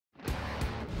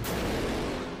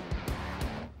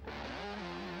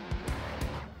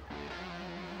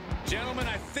Gentlemen,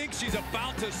 I think she's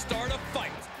about to start a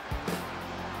fight.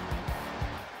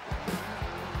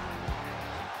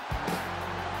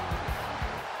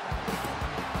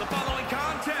 The following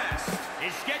contest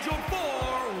is scheduled for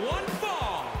one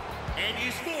fall and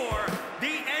is for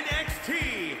the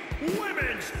NXT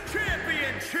Women's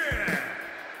Championship.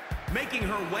 Making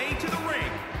her way to the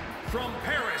ring from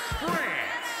Paris,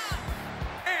 France,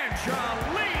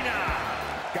 Angelina.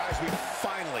 Guys, we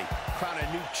finally crowned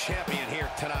a new champion here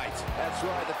tonight. That's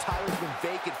right, the title's been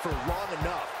vacant for long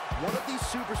enough. One of these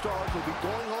superstars will be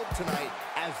going home tonight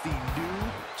as the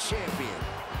new champion.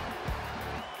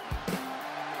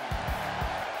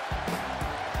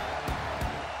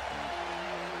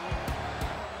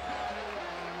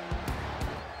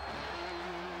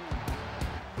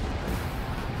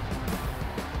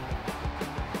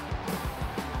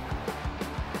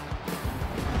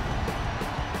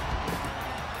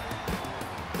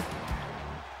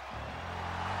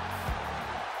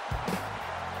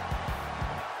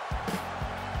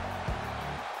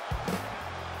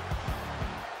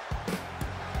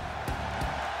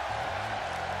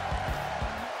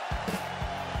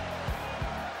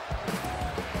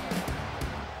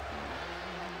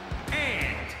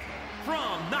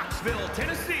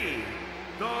 Tennessee,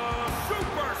 the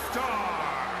Superstar.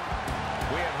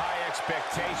 We have high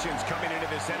expectations coming into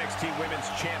this NXT Women's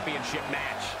Championship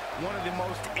match. One of the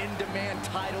most in-demand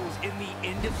titles in the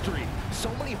industry. So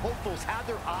many hopefuls have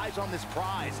their eyes on this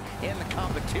prize, and the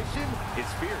competition is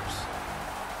fierce.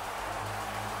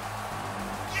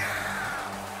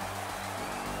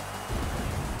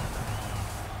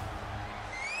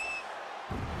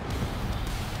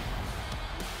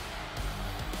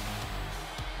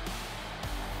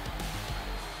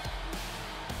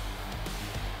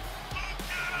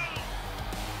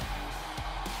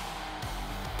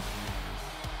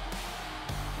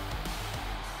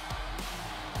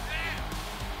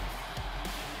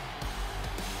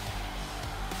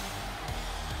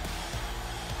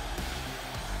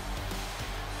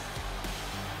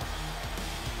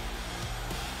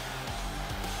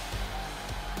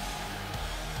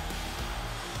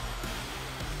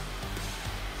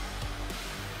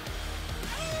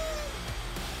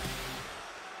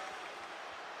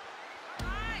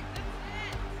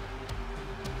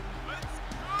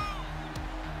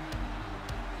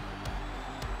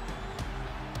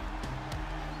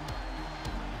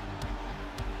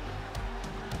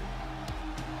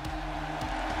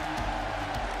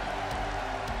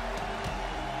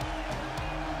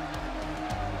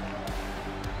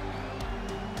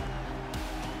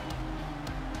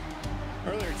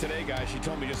 Earlier today, guys, she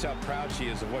told me just how proud she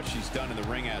is of what she's done in the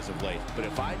ring as of late. But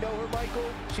if I know her, Michael,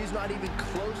 she's not even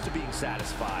close to being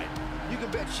satisfied. You can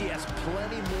bet she has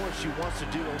plenty more she wants to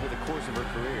do over the course of her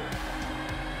career.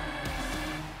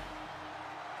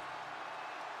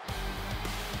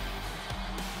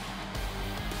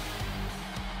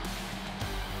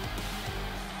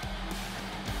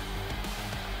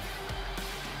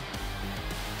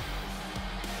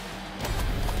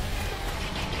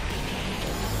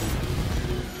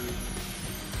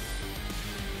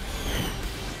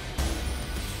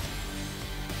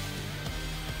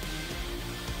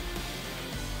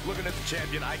 Looking at the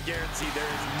champion, I guarantee there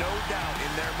is no doubt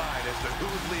in their mind as to who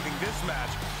is leaving this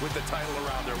match with the title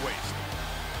around their waist.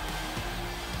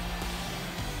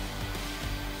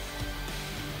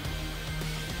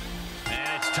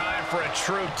 And it's time for a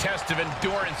true test of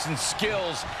endurance and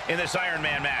skills in this Iron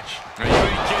Man match. You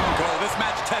ain't kidding, Cole. This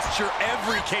match tests your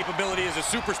every capability as a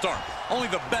superstar. Only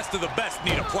the best of the best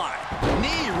need apply.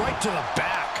 Knee right to the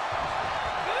back.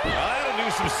 Well, that'll do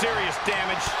some serious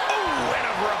damage. Oh, and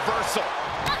a reversal.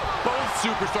 Both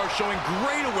superstars showing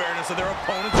great awareness of their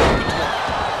opponent's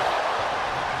repertoire.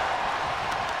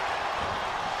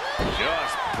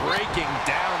 Just breaking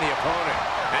down the opponent.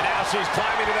 And now she's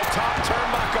climbing to the top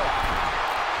turnbuckle.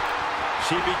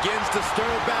 She begins to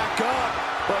stir back up,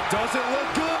 but doesn't look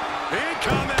good.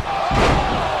 Incoming.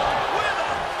 With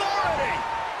authority.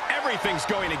 Everything's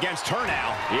going against her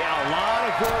now. Yeah, a lot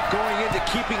of work going into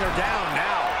keeping her down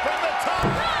now. From the top.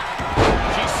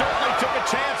 She certainly took a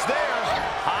chance there.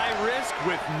 High risk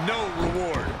with no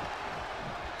reward.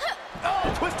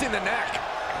 Oh, twisting the neck.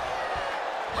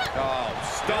 Oh,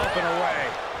 stomping away.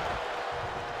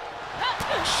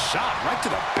 Shot right to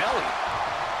the belly.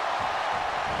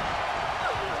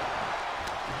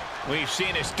 We've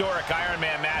seen historic Iron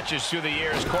Man matches through the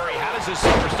years. Corey, how does this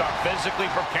superstar physically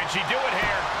can she do it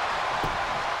here?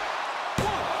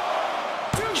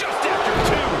 Just after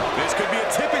two. This could be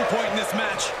a tipping point in this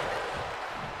match.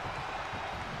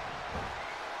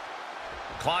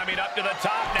 Climbing up to the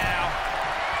top now.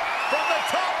 From the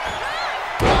top.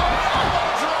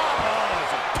 Oh, drop.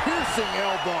 Amazing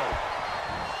elbow.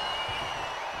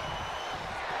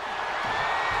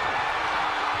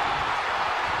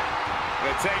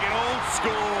 Gonna take it old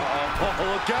school. Oh,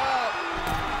 look out.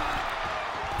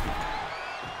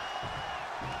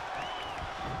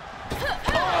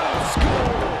 Old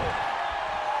school.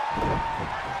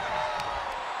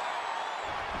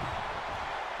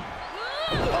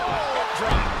 Oh,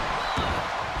 drop.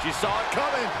 She saw it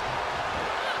coming.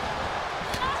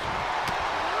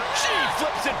 She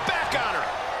flips it back on her.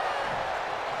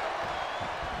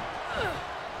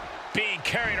 Being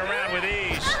carried around with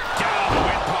ease. Down the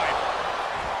windpipe.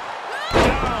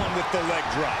 Down with the leg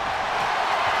drop.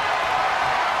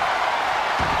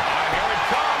 Here it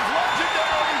comes.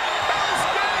 Legendary.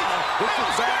 This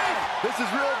is bad. This is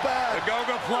real bad. The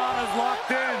Goga-Plan is locked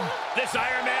in. This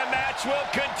Iron Man match will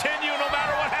continue no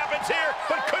matter what happens here,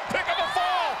 but could pick up a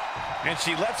fall. And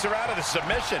she lets her out of the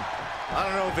submission. I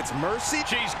don't know if it's mercy.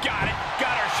 She's got it.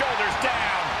 Got her shoulders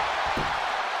down.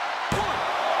 1,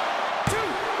 2.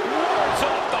 Wards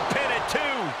off the pin at 2.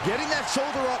 Getting that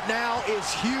shoulder up now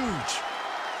is huge.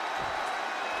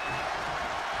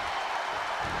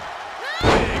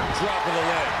 Big drop of the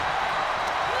leg.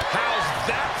 How's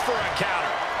that for a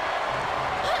counter?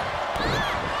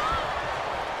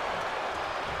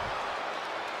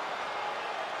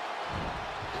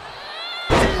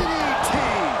 DDT.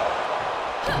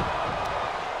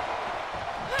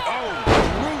 Oh,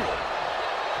 brutal.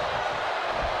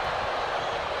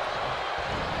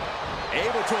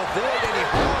 Able to avoid any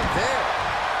harm there.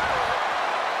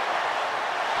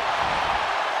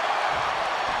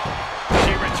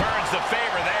 She returns the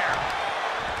favor there.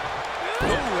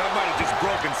 Ooh, that might have just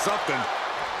broken something.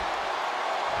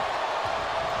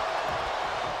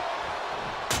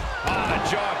 The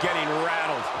jaw getting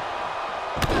rattled.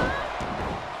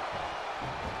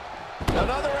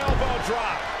 Another elbow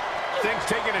drop. Things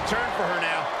taking a turn for her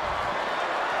now.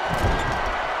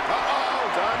 Uh-oh,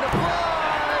 time to fly.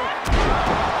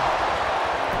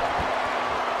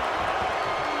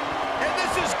 And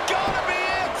this is gonna be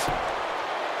it.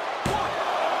 1,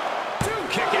 2.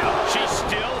 Kick out. She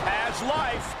still has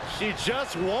life. She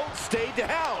just won't stay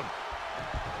down.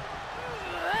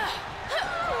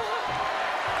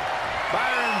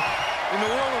 Byron, in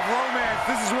the world of romance,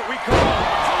 this is what we call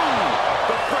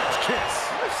The French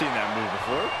kiss. I've seen that move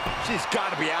before. She's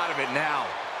got to be out of it now.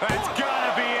 That's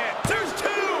gotta be it. There's 2.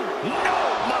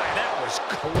 Oh my, that was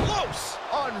close.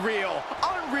 Unreal.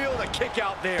 Unreal to kick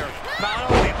out there. Not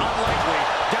only unlikely,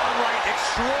 downright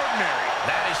extraordinary.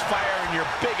 That is firing your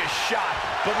biggest shot,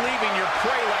 but leaving your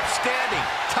prey left standing.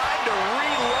 Time to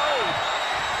reload.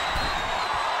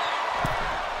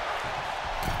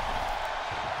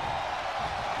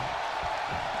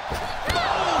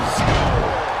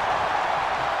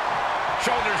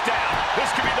 Shoulders down.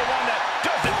 This could be the one that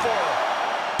does it for her.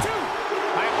 2.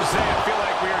 I have to say, I feel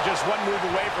like we are just one move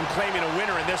away from claiming a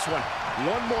winner in this one.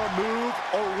 One more move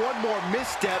or one more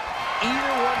misstep,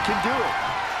 either one can do it.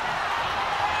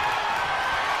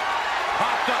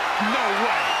 Popped up. No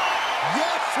way.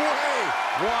 Yes way.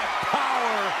 What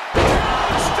power.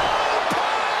 Stone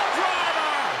pile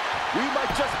driver. We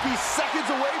might just be seconds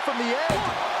away from the end.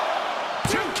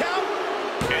 2 count.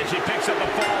 And she picks up a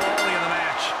fall early in the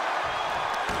match.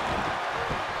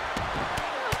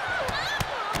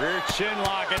 Rear chin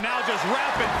lock, and now just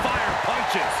rapid fire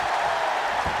punches.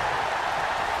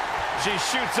 She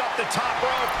shoots up the top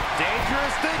rope.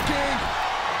 Dangerous thinking.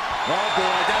 Oh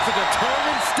boy, that's a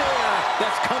determined stare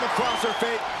that's come across her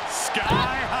face. Sky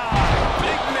high.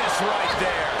 Big miss right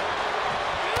there.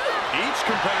 Each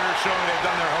competitor showing they've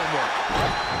done their homework.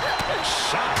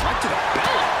 Shot right to the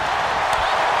belly.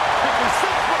 Quickly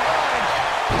slips behind.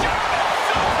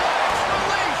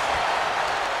 Release.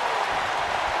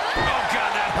 Oh,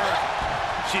 God, that hurt.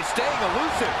 She's staying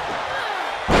elusive.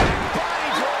 Body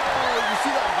blow. You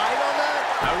see that height on that?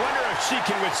 I wonder if she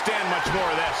can withstand much more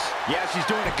of this. Yeah, she's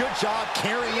doing a good job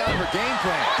carrying out her game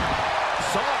plan.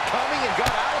 Saw it coming and got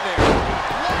out of there.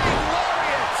 Leg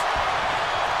lariat.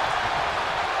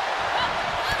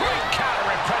 Great counter.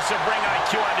 Impressive ring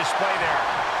IQ on display there.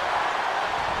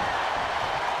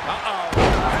 Uh-oh.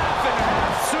 Half and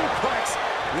half suplex.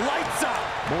 Lights up.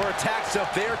 More attacks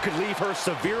up there could leave her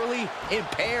severely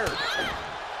impaired.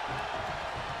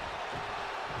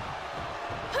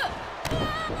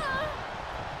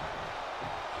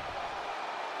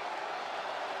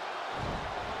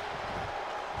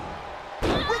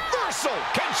 Reversal.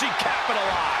 Can she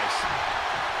capitalize?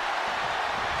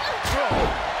 Oh,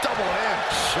 double hand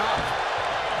shot.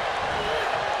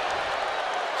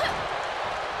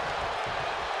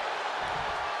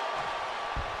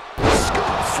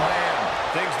 Scoop slam.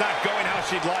 Things not going how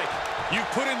she'd like. You've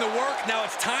put in the work, now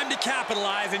it's time to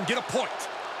capitalize and get a point.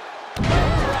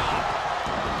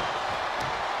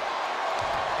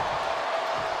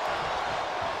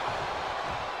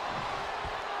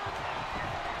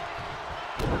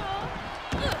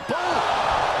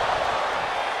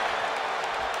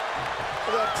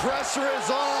 The pressure is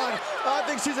on. I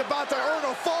think she's about to earn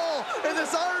a fall in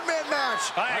this Iron Man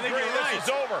match. I agree. This is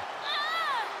over.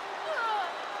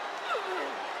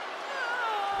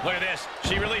 Look at this.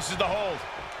 She releases the hold.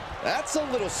 That's a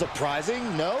little surprising,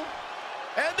 no?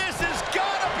 And this has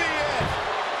got to be it.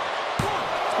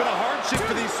 It's been a hardship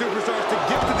for these superstars to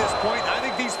get to this point. I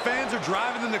think these fans are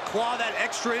driving them to claw that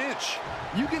extra inch.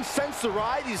 You can sense the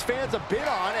ride these fans have been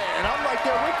on, and I'm right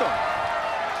there with them.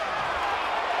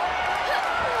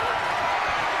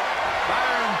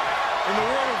 In the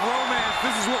world of romance,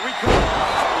 this is what we call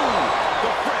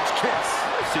the French kiss.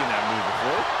 I've seen that move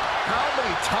before. How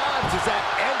many times does that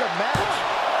end a match?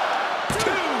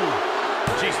 2.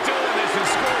 She's still in this and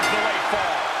scores the late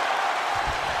fall.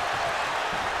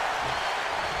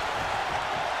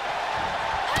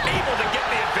 Able to get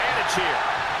the advantage here.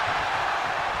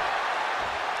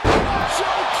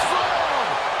 Choke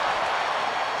slam!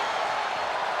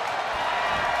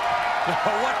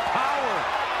 What power!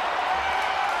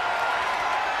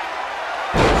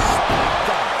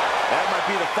 That might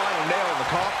be the final nail in the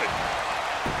coffin.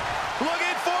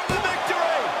 Looking for the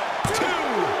victory. 2.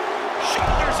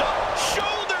 Shoulders up.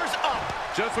 Shoulders up.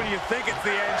 Just when you think it's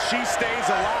the end, she stays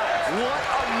alive. What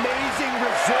amazing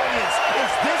resilience.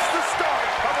 Is this the start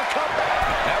of a comeback?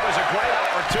 That was a great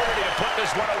opportunity to put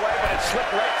this one away, but it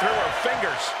slipped right through her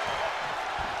fingers.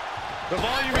 The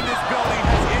volume in this building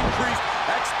has increased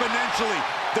exponentially.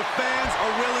 The fans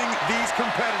are willing these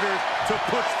competitors to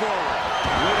push forward.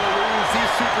 Win or lose,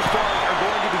 these superstars are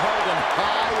going to be held in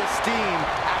high esteem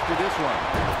after this one.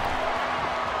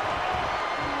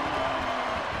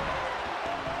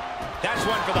 That's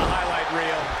one for the highlight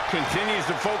reel. Continues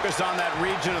to focus on that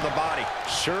region of the body.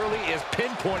 Shirley is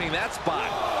pinpointing that spot.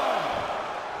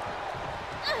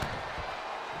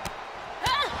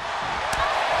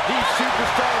 These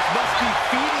superstars must be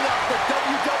feeding up the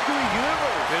WWE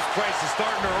Universe. This place is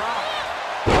starting to rock.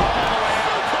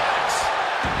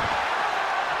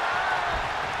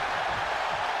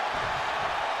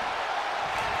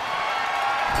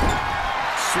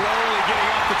 Slowly getting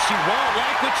up, but she won't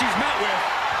like what she's met with.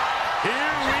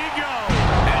 Here we go.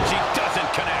 And she doesn't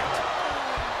connect.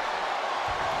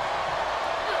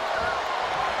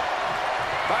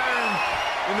 Byron,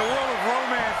 in the world of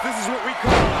romance, this is what we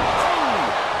call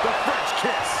the French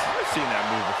kiss. I've seen that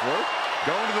move before.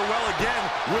 Going to the well again.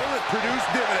 Will it produce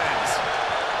dividends?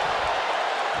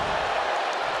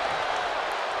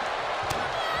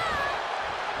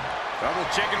 Double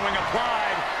chicken wing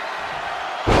applied.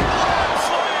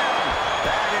 Slam!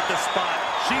 That hit the spot.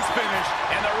 She's finished.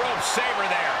 And the rope save her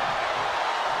there.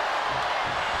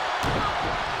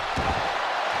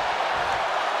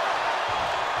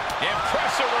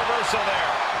 Impressive reversal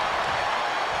there.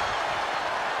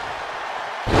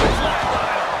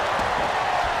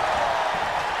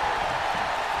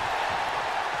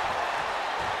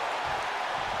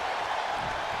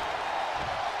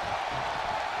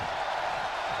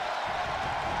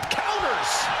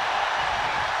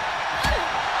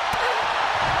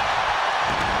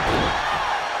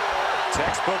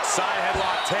 Textbook side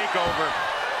headlock takeover.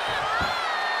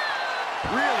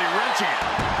 Really wrenching it.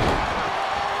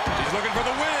 She's looking for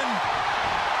the win.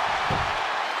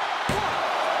 1,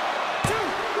 2.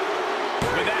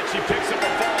 With that, she picks up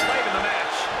a fall late in the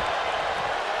match.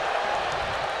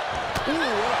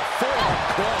 Ooh, what a forearm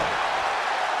club.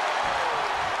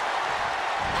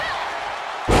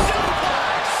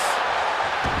 Suplex!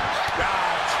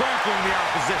 Trampling the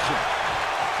opposition.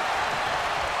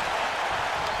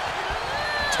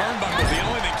 Turnbuckle's the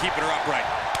only thing keeping her upright.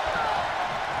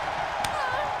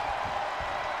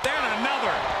 Then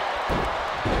another.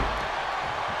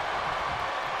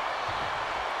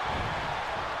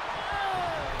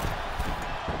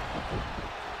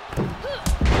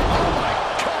 Oh my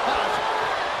God!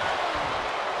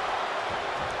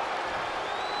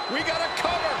 We got a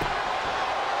cover.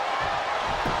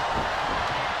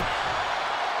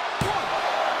 1,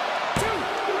 2.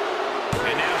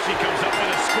 And now she comes up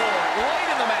with a score late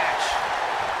in the match.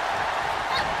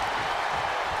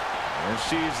 And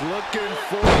she's looking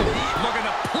for Looking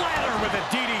to platter with a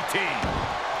DDT.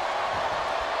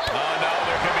 Oh no,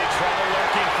 there could be trouble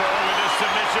lurking for her with this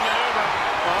submission maneuver.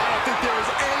 Oh, I don't think there is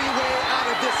any way out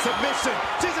of this submission.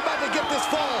 She's about to get this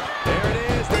fall. There it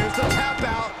is. There's the tap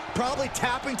out. Probably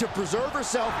tapping to preserve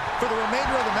herself for the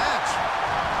remainder of the match.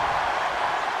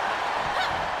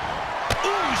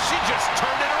 Ooh, she just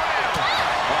turned it around.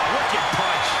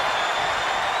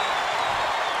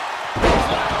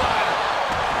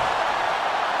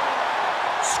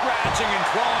 scratching and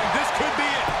clawing. This could be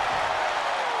it.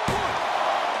 1,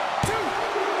 2.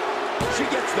 She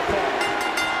gets the fall.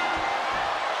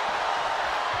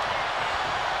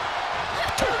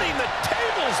 Turning the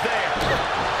tables there.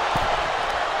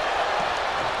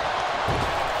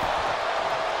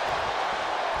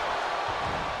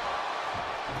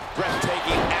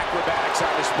 Breathtaking acrobatics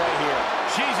on display here.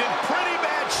 She's in pretty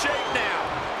bad shape now.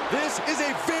 This is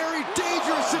a very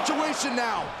dangerous situation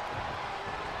now.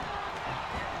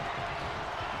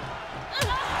 Oh,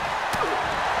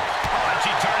 and she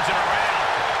turns it around.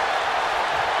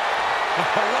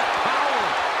 What power!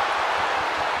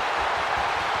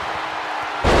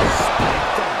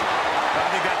 I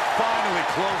think that finally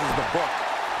closes the book.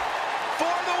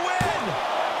 For the win!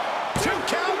 2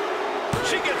 count.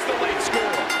 She gets the late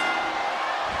score.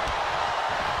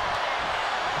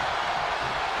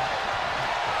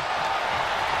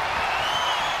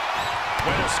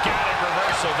 What a scouted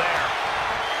reversal there.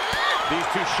 These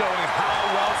two showing how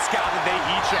well scouted they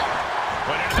each are.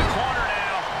 Put into the corner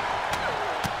now.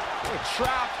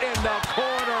 Trapped in the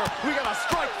corner. We got a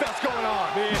strike fest going on.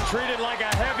 Being treated like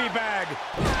a heavy bag.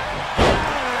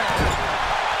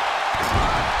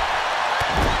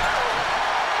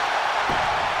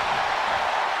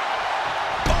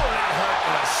 Oh, that hurt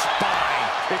in the spine.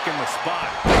 Picking the spot.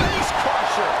 Face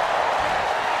crusher.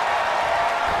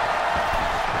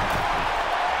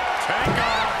 Take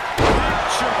off.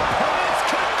 Which your opponents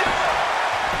could do it.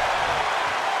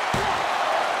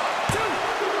 2.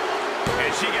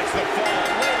 And she gets the fall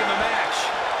late in the match.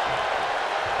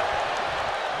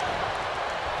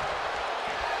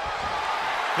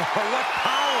 What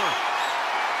power!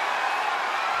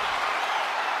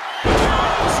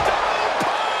 Stone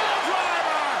pile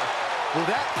driver. Will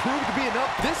that prove to be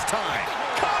enough this time?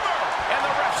 Cover. And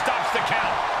the ref stops the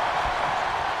count.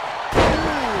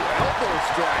 Ooh, elbow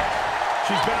strike.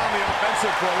 She's been on the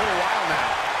offensive for a little while now.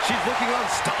 She's looking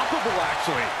unstoppable,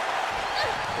 actually.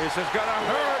 This is gonna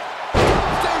hurt.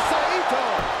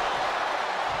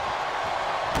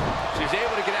 She's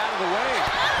able to get out of the way.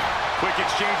 Quick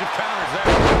exchange of counters there.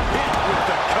 Hit with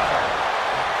the cutter.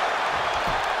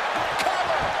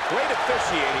 Cover. Great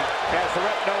officiating as the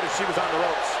ref noticed she was on the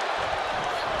ropes.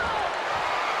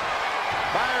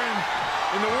 Byron,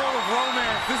 in the world of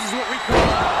romance, this is what we call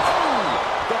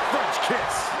the French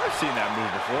kiss. I've seen that move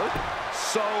before.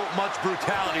 So much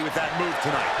brutality with that move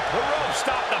tonight. The rope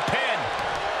stopped the pin.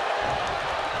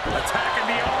 Attacking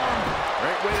the arm.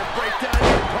 Great way to break down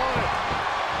your opponent.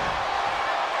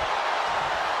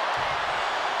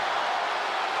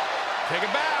 Take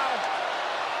a bow.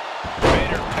 Made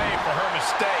her pay for her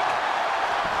mistake.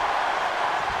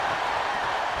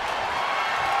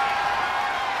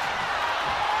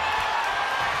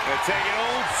 They're taking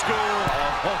old school.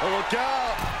 Oh, look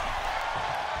out.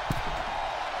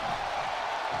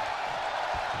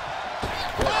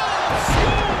 Old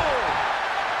school.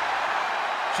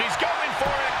 She's going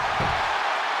for it.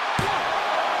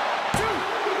 1, 2.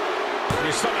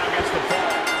 She somehow gets the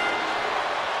fall.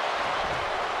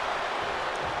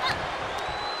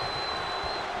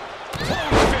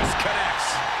 Close fist connects.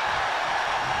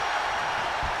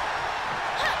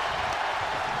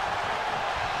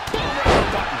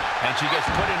 Button. And she gets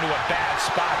put into a bad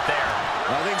spot there.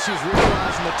 I think she's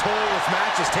realizing the toll this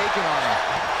match is taking on her.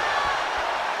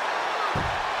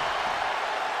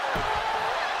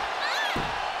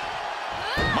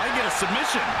 Might get a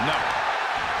submission. No.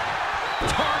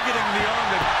 Targeting the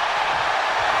arm.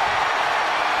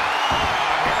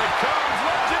 Here it comes.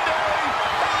 Legendary.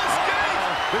 Hell's Gate.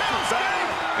 Hell's Gate.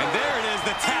 And there it is,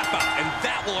 the tap out. And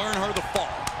that will earn her the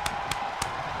fall.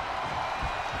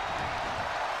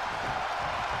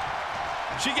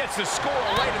 She gets the score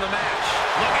late in the match.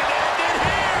 Looking to end it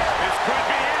here. This could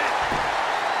be it.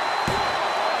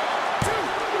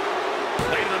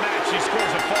 2. Late in the match, she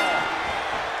scores a fall.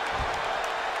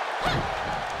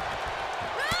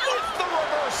 With the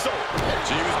reversal.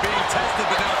 She was being tested,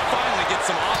 but now finally gets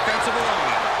some offensive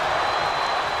alignment.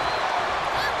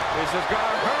 This is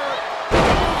gonna hurt.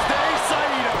 Doomsday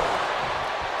Saito.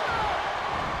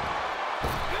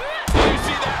 Do you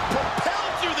see that?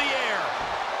 Propelled through the air.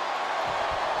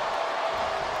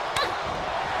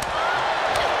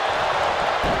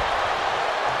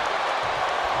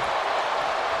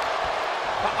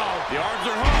 The arms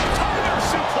are hung. Tiger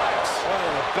suplex. Right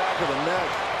on the back of the neck.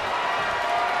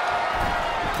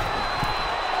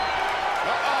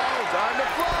 Time to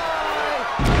fly.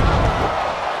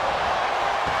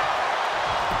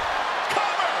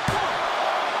 Cover.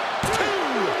 1, 2.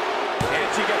 And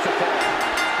she gets a fall.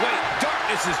 Wait,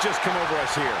 darkness has just come over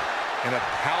us here. And a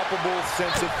palpable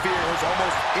sense of fear has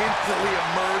almost instantly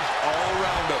emerged all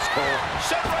around us, Cole.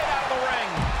 Sent right out of the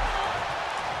ring.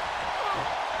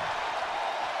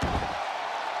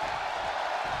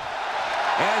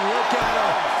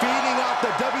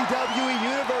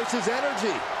 match's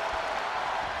energy.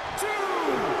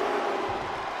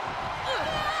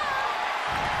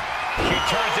 She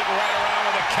turns it right around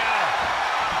with a counter.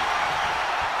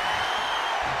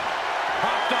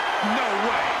 Popped up. No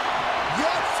way.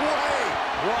 Yes way.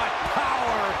 What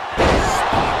power.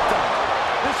 Stopped him.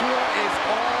 This one is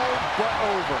all but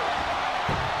over.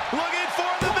 Looking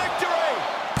for the victory.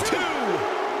 2,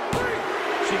 3.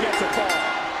 She gets a fall.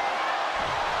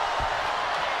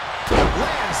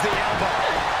 Lands the elbow.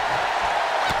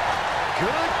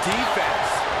 Good defense.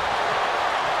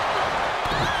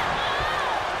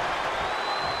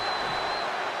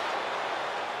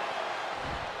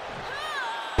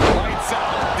 Lights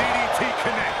out. DDT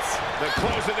connects. The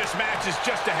close of this match is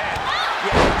just ahead.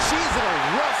 Yeah, she's in a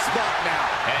rough spot now.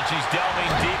 And she's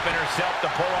delving deep in herself to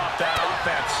pull off that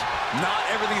offense. Not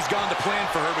everything's gone to plan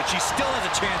for her, but she still has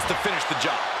a chance to finish the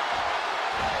job.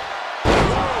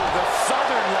 Whoa, the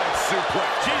Southern leg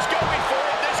suplex. She's going for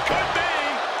it. This could be.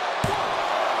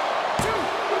 1, 2.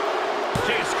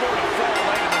 She has scored a fall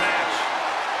late in the match.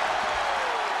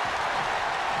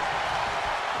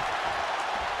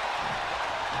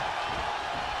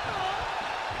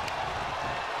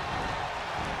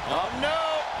 Oh, no.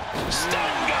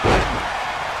 Stun gun.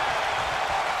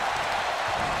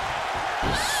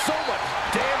 So much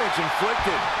damage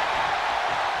inflicted.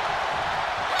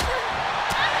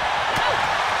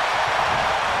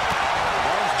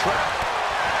 Arms trapped.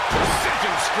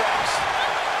 Precision strikes.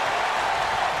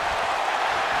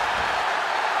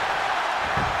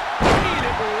 Beat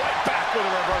it right back with a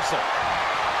reversal.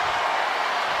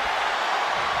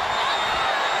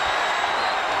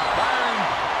 Byron,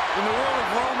 in the world of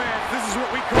romance, this is what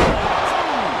we call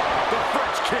the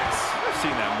French kiss. I've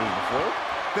seen that move before.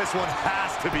 This one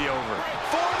has to be over.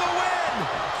 For the win.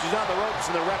 She's on the ropes,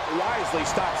 and the ref wisely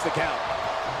stops the count.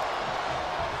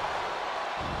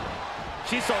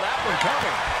 She saw that one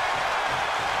coming.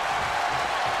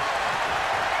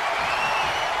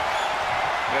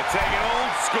 They're taking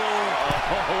old school.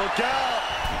 Oh, look out.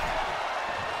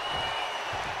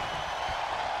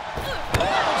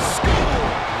 Old school.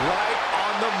 Right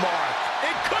on the mark.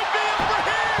 It could be over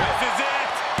here. This is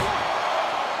it.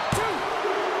 2.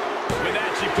 With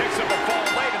that, she picks up a fall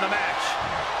late in the match.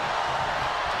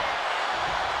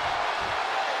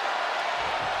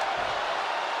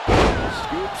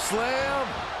 Scoop slam.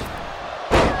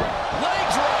 Leg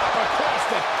drop across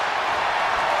the...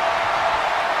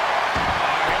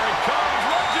 Here it comes,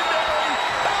 legendary.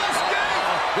 Escape.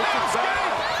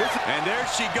 And there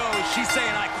she goes. She's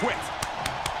saying, I quit.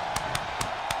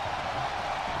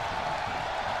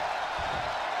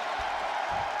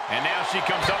 And now she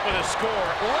comes up with a score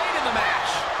late in the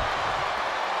match.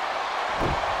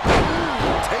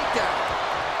 Takedown.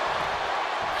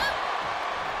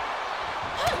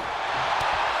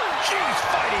 She's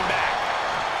fighting back.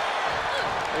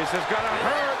 This is gonna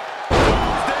hurt.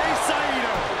 Stay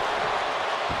Saito.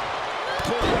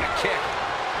 Boy, what a kick.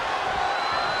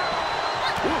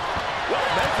 Ooh, well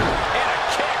measured. And a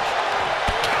kick.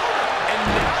 Counter. And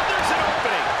now there's an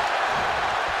opening.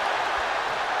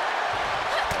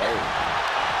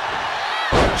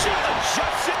 She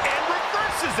adjusts it and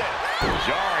reverses it.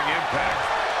 Jarring impact.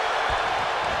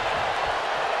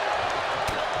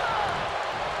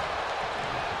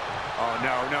 Oh,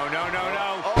 no, no, no, no, no.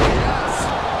 Oh, yes.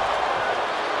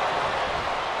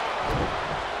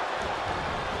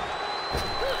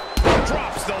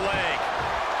 Drops the leg.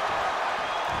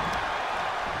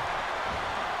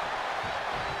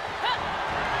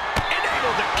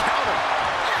 Enabled to counter.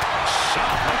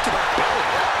 Shot right to the belly.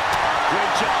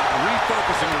 Great job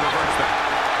refocusing to reverse that.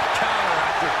 Counter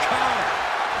after counter.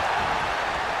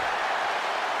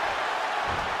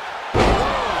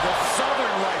 Whoa, the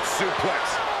Southern leg suplex.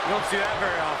 You don't see that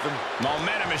very often.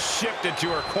 Momentum is shifted to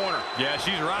her corner. Yeah,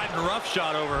 she's riding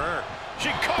roughshod over her. She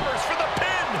covers for the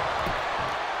pin.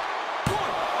 1,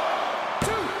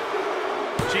 2.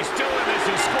 She's still in this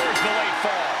and scores the late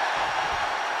fall.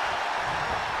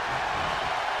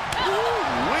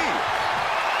 Ooh-wee.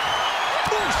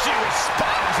 Ooh, she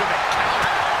responds with a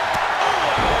counter.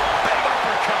 Oh, big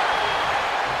uppercut.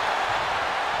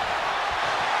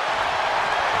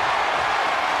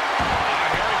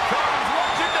 Here it comes,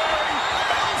 legendary.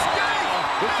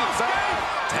 Escape.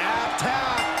 Tap,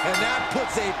 tap. And that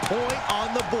puts a point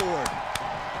on the board.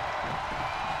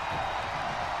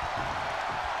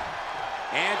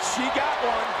 And she got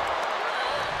one.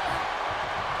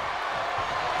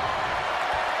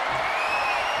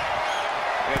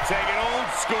 They're taking old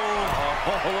school.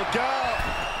 Oh, look out.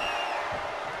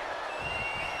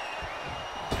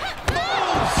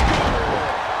 Old school.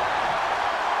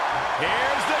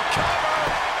 Here's the cover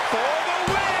for the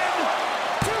win.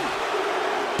 2,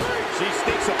 3.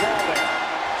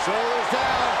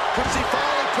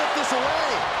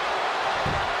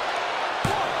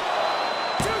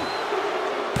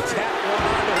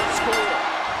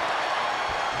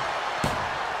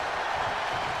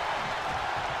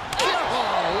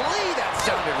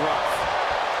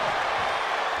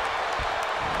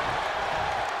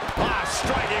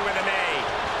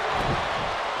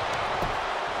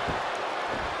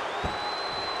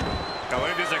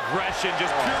 aggression,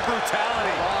 just pure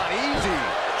brutality. Come on, easy.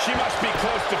 She must be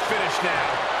close to finish now.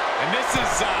 And this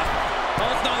is, from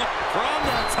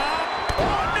the top.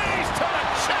 Oh, knees to the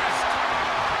chest.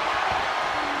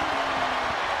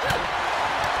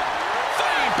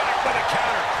 Flying back with a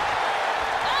counter.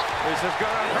 This is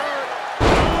gonna hurt.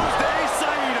 Tuesday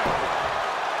Saito.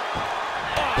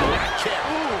 Oh, that kick.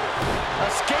 Ooh.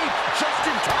 Escape just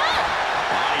in time.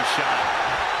 Body shot.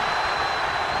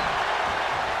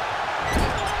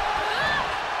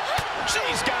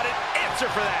 She's got an answer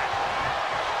for that.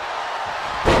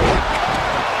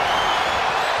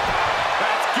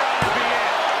 That's gotta be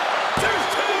it. There's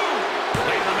two.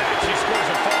 Late in the match, she scores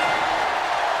a fall.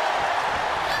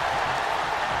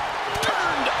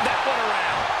 Turned that one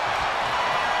around.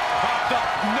 Popped up,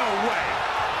 no way.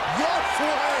 Yes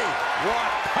way.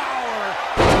 What power.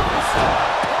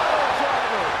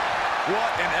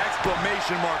 What an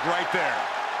exclamation mark right there.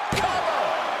 Cover.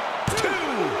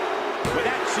 Two. With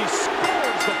that, she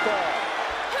scores the fall.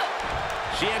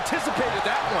 She anticipated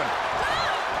that one.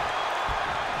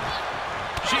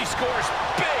 She scores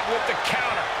big with the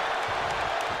counter.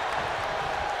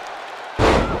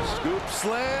 Scoop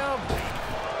slam.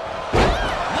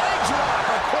 Leg drop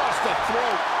across the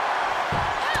throat.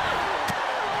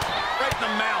 Right in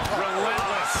the mouth,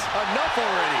 relentless. Enough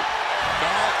already.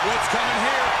 Oh, what's coming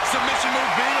here? Submission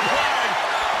move being applied.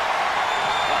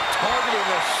 Targeting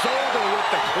the shoulder with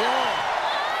the claw.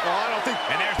 Oh, I don't think...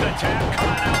 And there's the tap. Come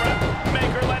on, Albert.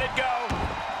 Make her let it go.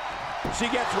 She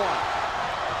gets one.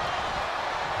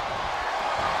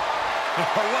 Oh,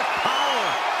 what power.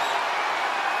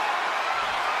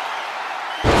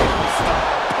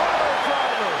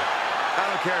 I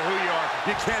don't care who you are.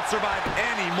 You can't survive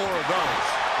any more of those.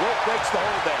 Rope breaks the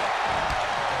hold there.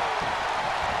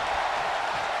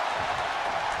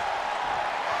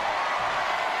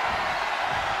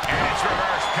 And it's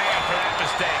reverse pain for that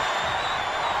mistake.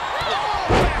 Oh,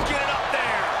 backing it up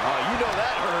there. Oh, you know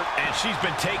that hurt. And she's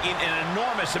been taking an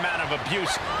enormous amount of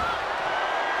abuse.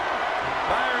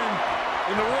 Byron,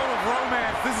 in the world of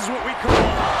romance, this is what we call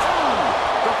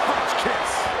the French kiss.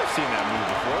 I've seen that move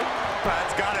before.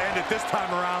 That's got to end it this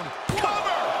time around.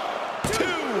 Cover!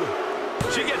 Two!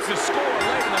 She gets the score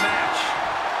late in the match.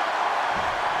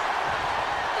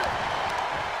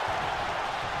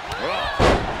 Oh,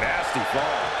 nasty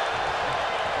fall.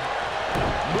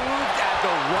 Moved at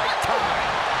the right time.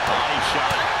 Body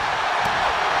shot.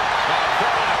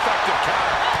 Quite an effective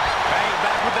counter. Bang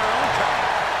back with their own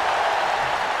counter.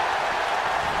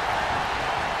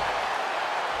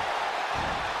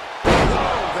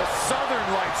 Oh, the Southern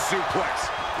Light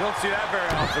suplex. You don't see that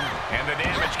very often. And the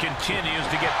damage continues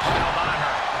to get piled on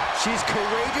her. She's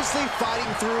courageously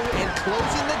fighting through and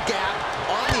closing the gap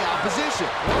on the opposition.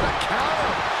 What a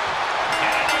counter.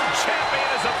 And a new champion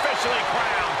is officially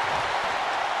crowned.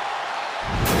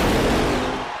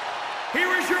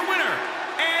 Here is your winner,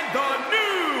 and the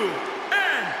new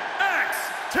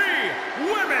NXT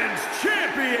Women's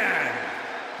Champion,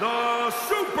 the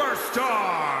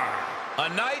Superstar. A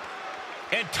night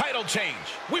and title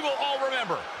change we will all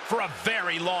remember for a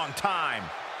very long time.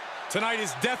 Tonight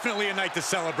is definitely a night to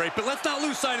celebrate, but let's not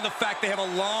lose sight of the fact they have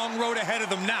a long road ahead of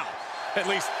them now. At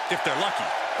least, if they're lucky.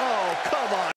 Oh, come on.